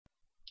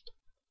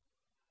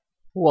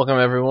Welcome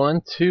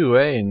everyone to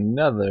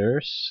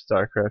another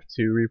Starcraft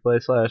 2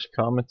 replay slash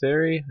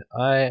commentary.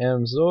 I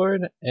am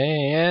Zord,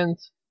 and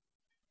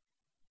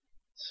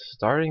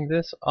starting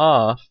this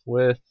off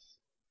with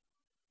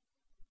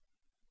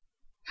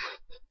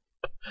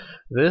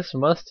this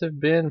must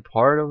have been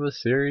part of a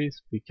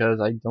series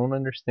because I don't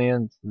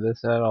understand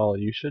this at all.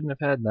 You shouldn't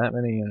have had that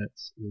many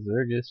units.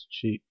 Zergus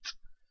cheat.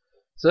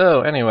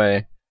 So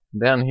anyway,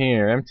 down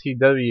here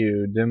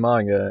MTW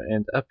Dimaga,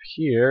 and up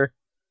here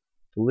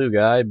blue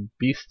guy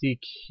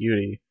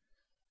BeastyQT.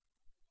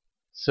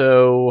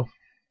 So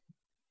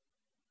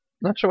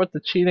not sure what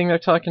the cheating they're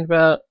talking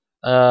about.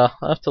 I'll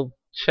have to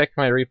check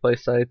my replay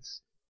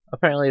sites.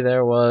 Apparently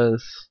there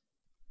was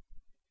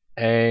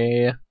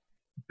a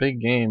big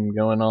game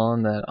going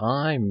on that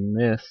I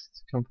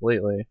missed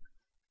completely.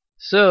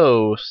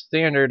 So,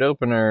 standard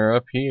opener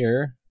up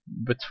here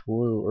with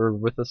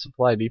the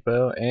supply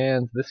depot,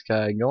 and this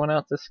guy going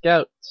out to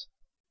scout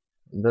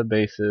the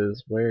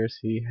bases. Where's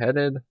he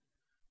headed?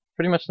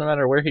 Pretty much no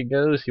matter where he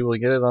goes, he will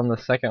get it on the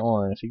second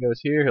one. If he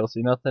goes here, he'll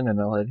see nothing and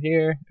he'll head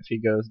here. If he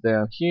goes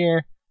down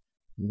here,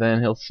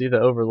 then he'll see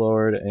the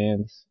Overlord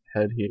and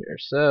head here.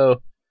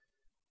 So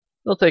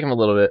it'll take him a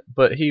little bit,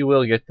 but he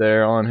will get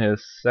there on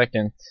his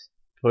second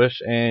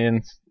push.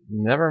 And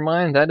never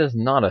mind, that is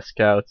not a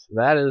scout.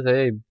 That is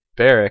a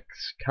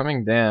barracks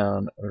coming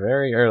down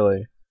very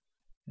early.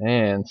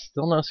 And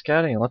still no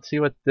scouting. Let's see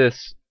what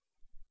this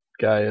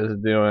guy is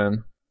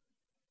doing.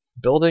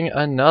 Building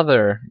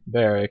another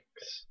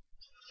barracks.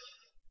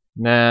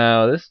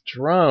 Now this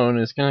drone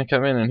is going to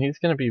come in and he's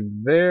going to be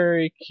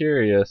very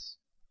curious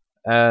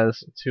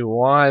as to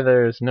why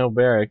there's no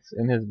barracks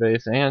in his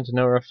base and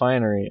no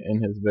refinery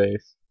in his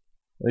base.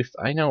 At least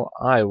I know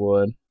I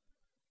would.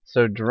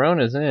 So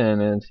drone is in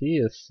and he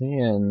is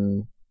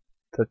seeing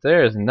that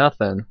there's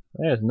nothing.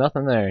 There's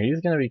nothing there. He's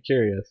going to be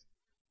curious.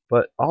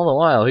 But all the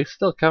while, he's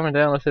still coming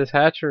down with his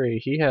hatchery.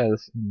 He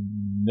has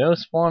no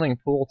spawning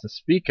pool to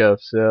speak of,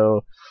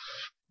 so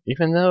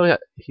even though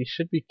he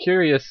should be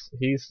curious,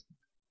 he's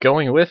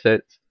going with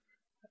it.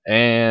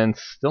 And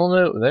still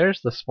no,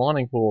 there's the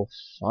spawning pool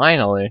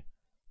finally.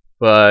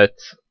 But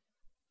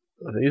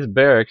these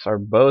barracks are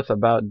both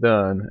about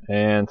done,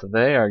 and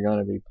they are going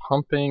to be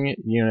pumping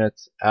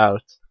units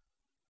out.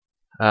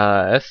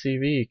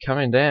 SCV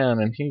coming down,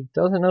 and he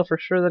doesn't know for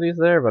sure that he's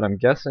there, but I'm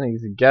guessing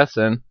he's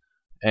guessing.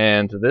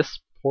 And this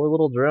poor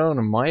little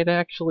drone might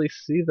actually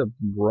see the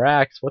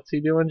racks. What's he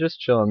doing? Just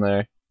chilling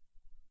there.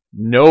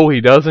 No,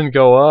 he doesn't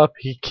go up.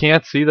 He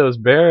can't see those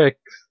barracks.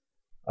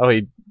 Oh,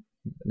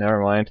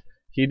 never mind.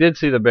 He did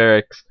see the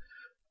barracks.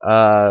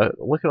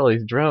 Look at all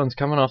these drones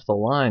coming off the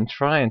line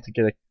trying to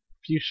get a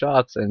few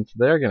shots, and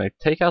they're gonna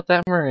take out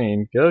that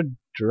marine. Go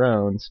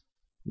drones.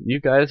 You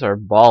guys are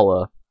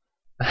balla.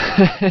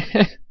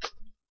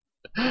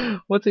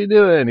 What's he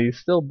doing? He's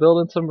still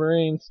building some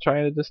marines,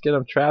 trying to just get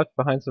them trapped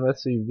behind some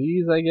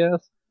SCVs, I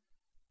guess.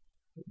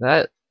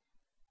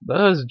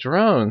 Those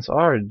drones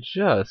are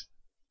just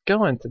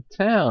going to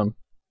town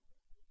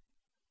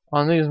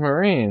on these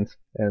marines.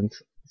 And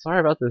sorry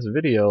about this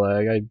video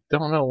lag. I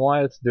don't know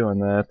why it's doing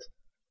that.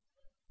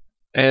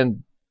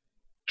 And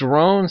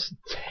drones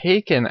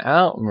taking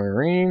out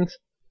marines.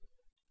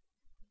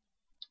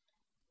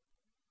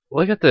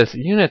 Look at this.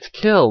 Units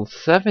killed.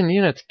 7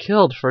 units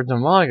killed for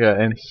Dimaga,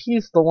 and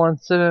he's the one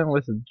sitting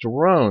with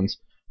drones.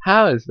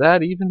 How is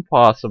that even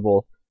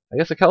possible? I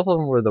guess a couple of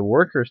them were the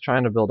workers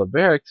trying to build a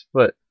barracks,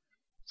 but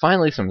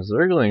finally some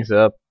Zerglings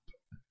up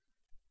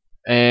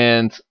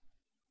and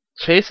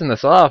chasing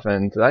this off,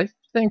 and I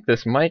think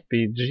this might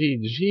be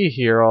GG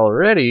here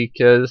already,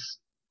 because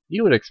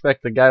you would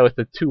expect the guy with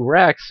the 2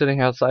 racks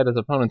sitting outside his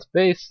opponent's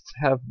base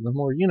to have the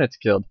more units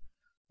killed.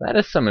 That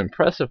is some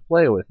impressive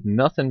play with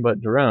nothing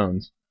but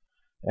drones.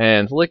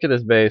 And look at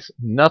his base,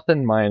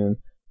 nothing mining.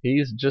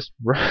 He's just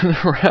running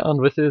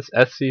around with his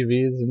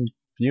SCVs and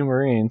few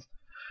marines.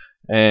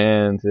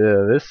 And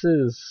this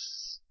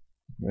is...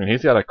 I mean,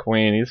 he's got a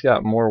queen, he's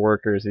got more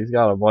workers, he's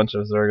got a bunch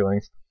of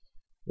Zerglings.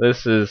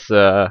 This is,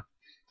 yeah,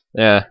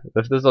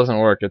 if this doesn't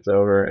work, it's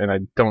over, and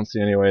I don't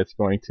see any way it's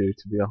going to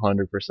be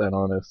 100%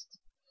 honest.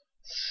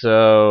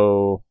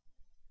 So...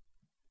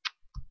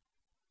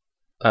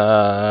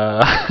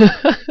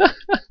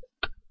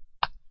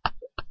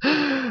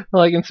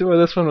 Well, I can see why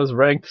this one was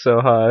ranked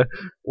so high.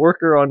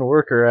 Worker on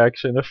worker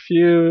action, a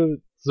few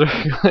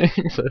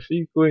Zerglings, a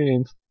few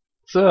queens.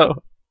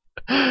 So,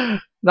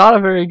 not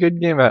a very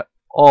good game at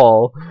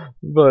all,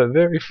 but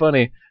very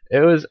funny.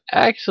 It was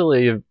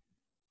actually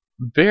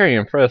very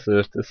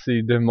impressive to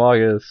see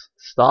Dimaga's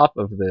stop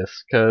of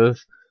this,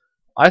 because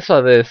I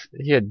saw this,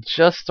 he had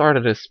just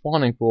started his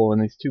spawning pool when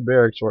these 2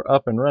 barracks were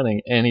up and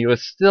running, and he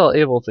was still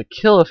able to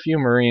kill a few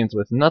marines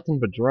with nothing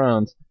but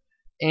drones,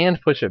 and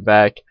push it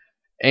back,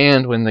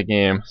 and win the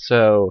game.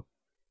 So,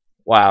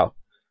 wow.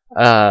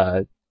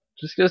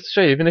 Just goes to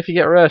show you, even if you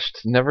get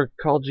rushed, never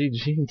call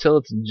GG until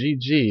it's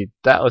GG.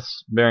 That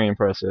was very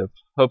impressive.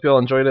 Hope you all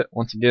enjoyed it.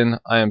 Once again,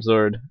 I am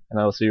Zord,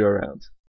 and I will see you around.